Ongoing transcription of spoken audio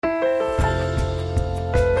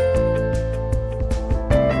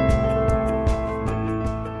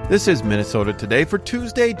This is Minnesota Today for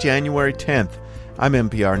Tuesday, January 10th. I'm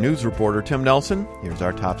NPR News reporter Tim Nelson. Here's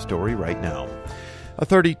our top story right now. A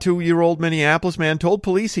 32-year-old Minneapolis man told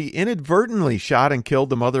police he inadvertently shot and killed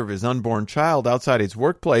the mother of his unborn child outside his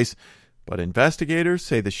workplace, but investigators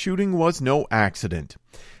say the shooting was no accident.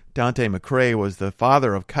 Dante McCray was the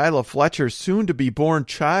father of Kyla Fletcher's soon-to-be-born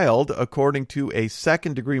child, according to a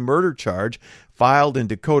second-degree murder charge filed in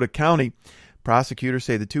Dakota County. Prosecutors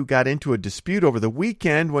say the two got into a dispute over the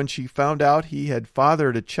weekend when she found out he had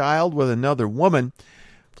fathered a child with another woman.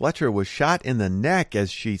 Fletcher was shot in the neck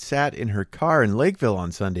as she sat in her car in Lakeville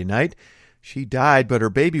on Sunday night. She died, but her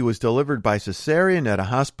baby was delivered by cesarean at a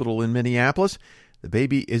hospital in Minneapolis. The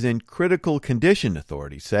baby is in critical condition,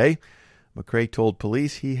 authorities say. McCray told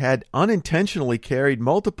police he had unintentionally carried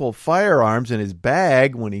multiple firearms in his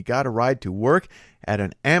bag when he got a ride to work at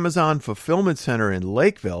an Amazon fulfillment center in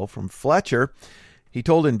Lakeville from Fletcher. He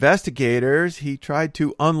told investigators he tried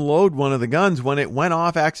to unload one of the guns when it went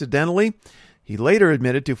off accidentally. He later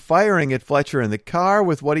admitted to firing at Fletcher in the car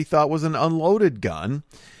with what he thought was an unloaded gun.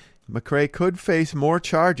 McCray could face more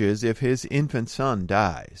charges if his infant son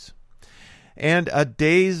dies. And a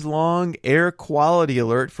days-long air quality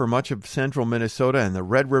alert for much of central Minnesota and the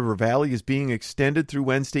Red River Valley is being extended through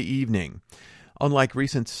Wednesday evening. Unlike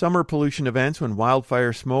recent summer pollution events when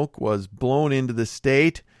wildfire smoke was blown into the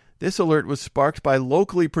state, this alert was sparked by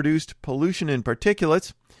locally produced pollution and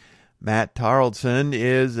particulates. Matt Taraldson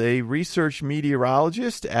is a research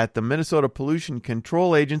meteorologist at the Minnesota Pollution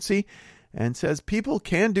Control Agency and says people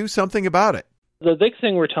can do something about it. The big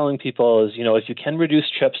thing we're telling people is, if you can reduce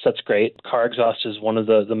trips, that's great. Car exhaust is one of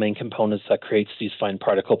the main components that creates these fine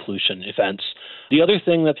particle pollution events. The other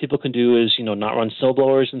thing that people can do is, not run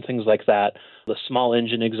snowblowers and things like that. The small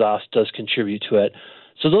engine exhaust does contribute to it.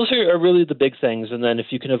 So those are really the big things. And then if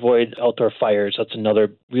you can avoid outdoor fires, that's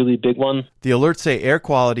another really big one. The alerts say air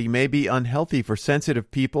quality may be unhealthy for sensitive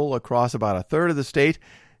people across about a third of the state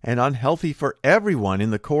and unhealthy for everyone in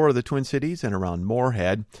the core of the Twin Cities and around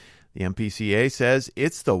Moorhead. The MPCA says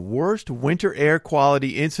it's the worst winter air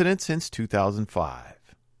quality incident since 2005.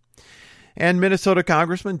 And Minnesota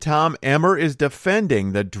Congressman Tom Emmer is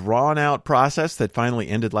defending the drawn-out process that finally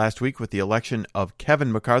ended last week with the election of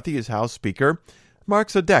Kevin McCarthy as House Speaker. Mark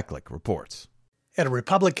Zadeklik reports. At a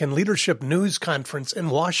Republican leadership news conference in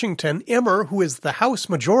Washington, Emmer, who is the House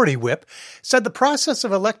Majority Whip, said the process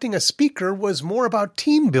of electing a speaker was more about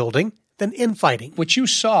team building than infighting. What you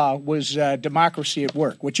saw was democracy at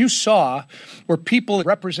work. What you saw were people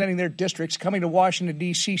representing their districts coming to Washington,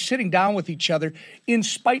 D.C., sitting down with each other in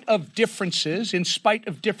spite of differences, in spite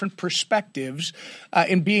of different perspectives,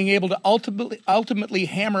 and being able to ultimately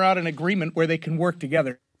hammer out an agreement where they can work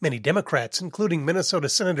together. Many Democrats, including Minnesota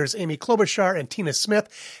Senators Amy Klobuchar and Tina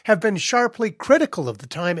Smith, have been sharply critical of the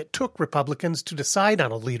time it took Republicans to decide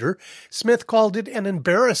on a leader. Smith called it an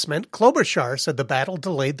embarrassment. Klobuchar said the battle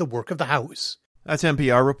delayed the work of the House. That's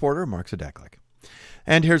NPR reporter Mark Zadeklik.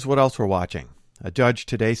 And here's what else we're watching. A judge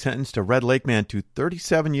today sentenced a Red Lake man to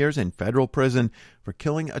 37 years in federal prison for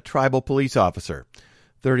killing a tribal police officer.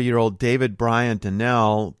 30-year-old David Brian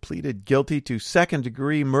Donnell pleaded guilty to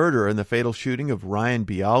second-degree murder in the fatal shooting of Ryan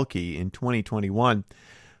Bialke in 2021.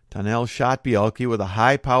 Donnell shot Bialke with a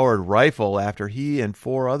high-powered rifle after he and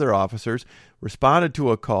 4 other officers responded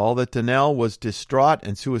to a call that Donnell was distraught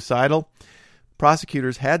and suicidal.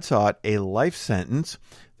 Prosecutors had sought a life sentence.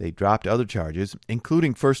 They dropped other charges,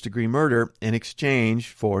 including first-degree murder, in exchange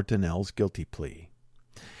for Donnell's guilty plea.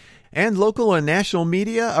 And local and national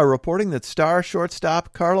media are reporting that star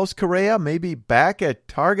shortstop Carlos Correa may be back at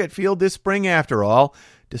Target Field this spring after all,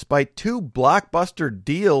 despite 2 blockbuster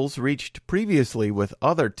deals reached previously with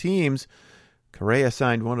other teams. Correa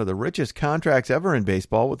signed one of the richest contracts ever in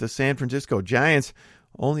baseball with the San Francisco Giants,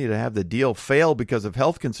 only to have the deal fail because of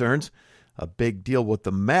health concerns. A big deal with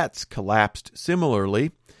the Mets collapsed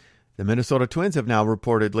similarly. The Minnesota Twins have now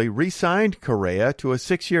reportedly re-signed Correa to a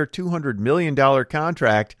 6-year, $200 million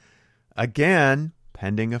contract, again,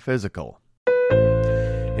 pending a physical.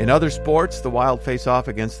 In other sports, the Wild face off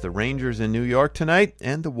against the Rangers in New York tonight,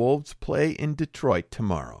 and the Wolves play in Detroit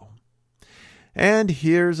tomorrow. And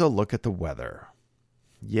here's a look at the weather.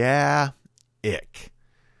 Yeah, ick.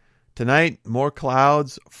 Tonight, more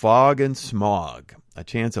clouds, fog, and smog. A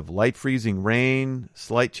chance of light freezing rain,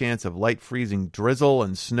 slight chance of light freezing drizzle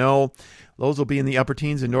and snow. Those will be in the upper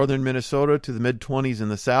teens in northern Minnesota to the mid-20s in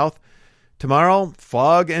the south. Tomorrow,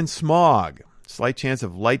 fog and smog. Slight chance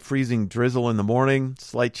of light freezing drizzle in the morning.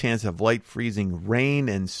 Slight chance of light freezing rain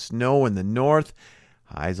and snow in the north.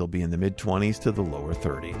 Highs will be in the mid-20s to the lower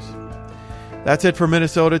 30s. That's it for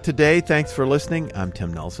Minnesota Today. Thanks for listening. I'm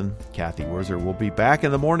Tim Nelson. Kathy Wurzer will be back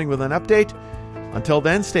in the morning with an update. Until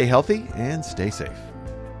then, stay healthy and stay safe.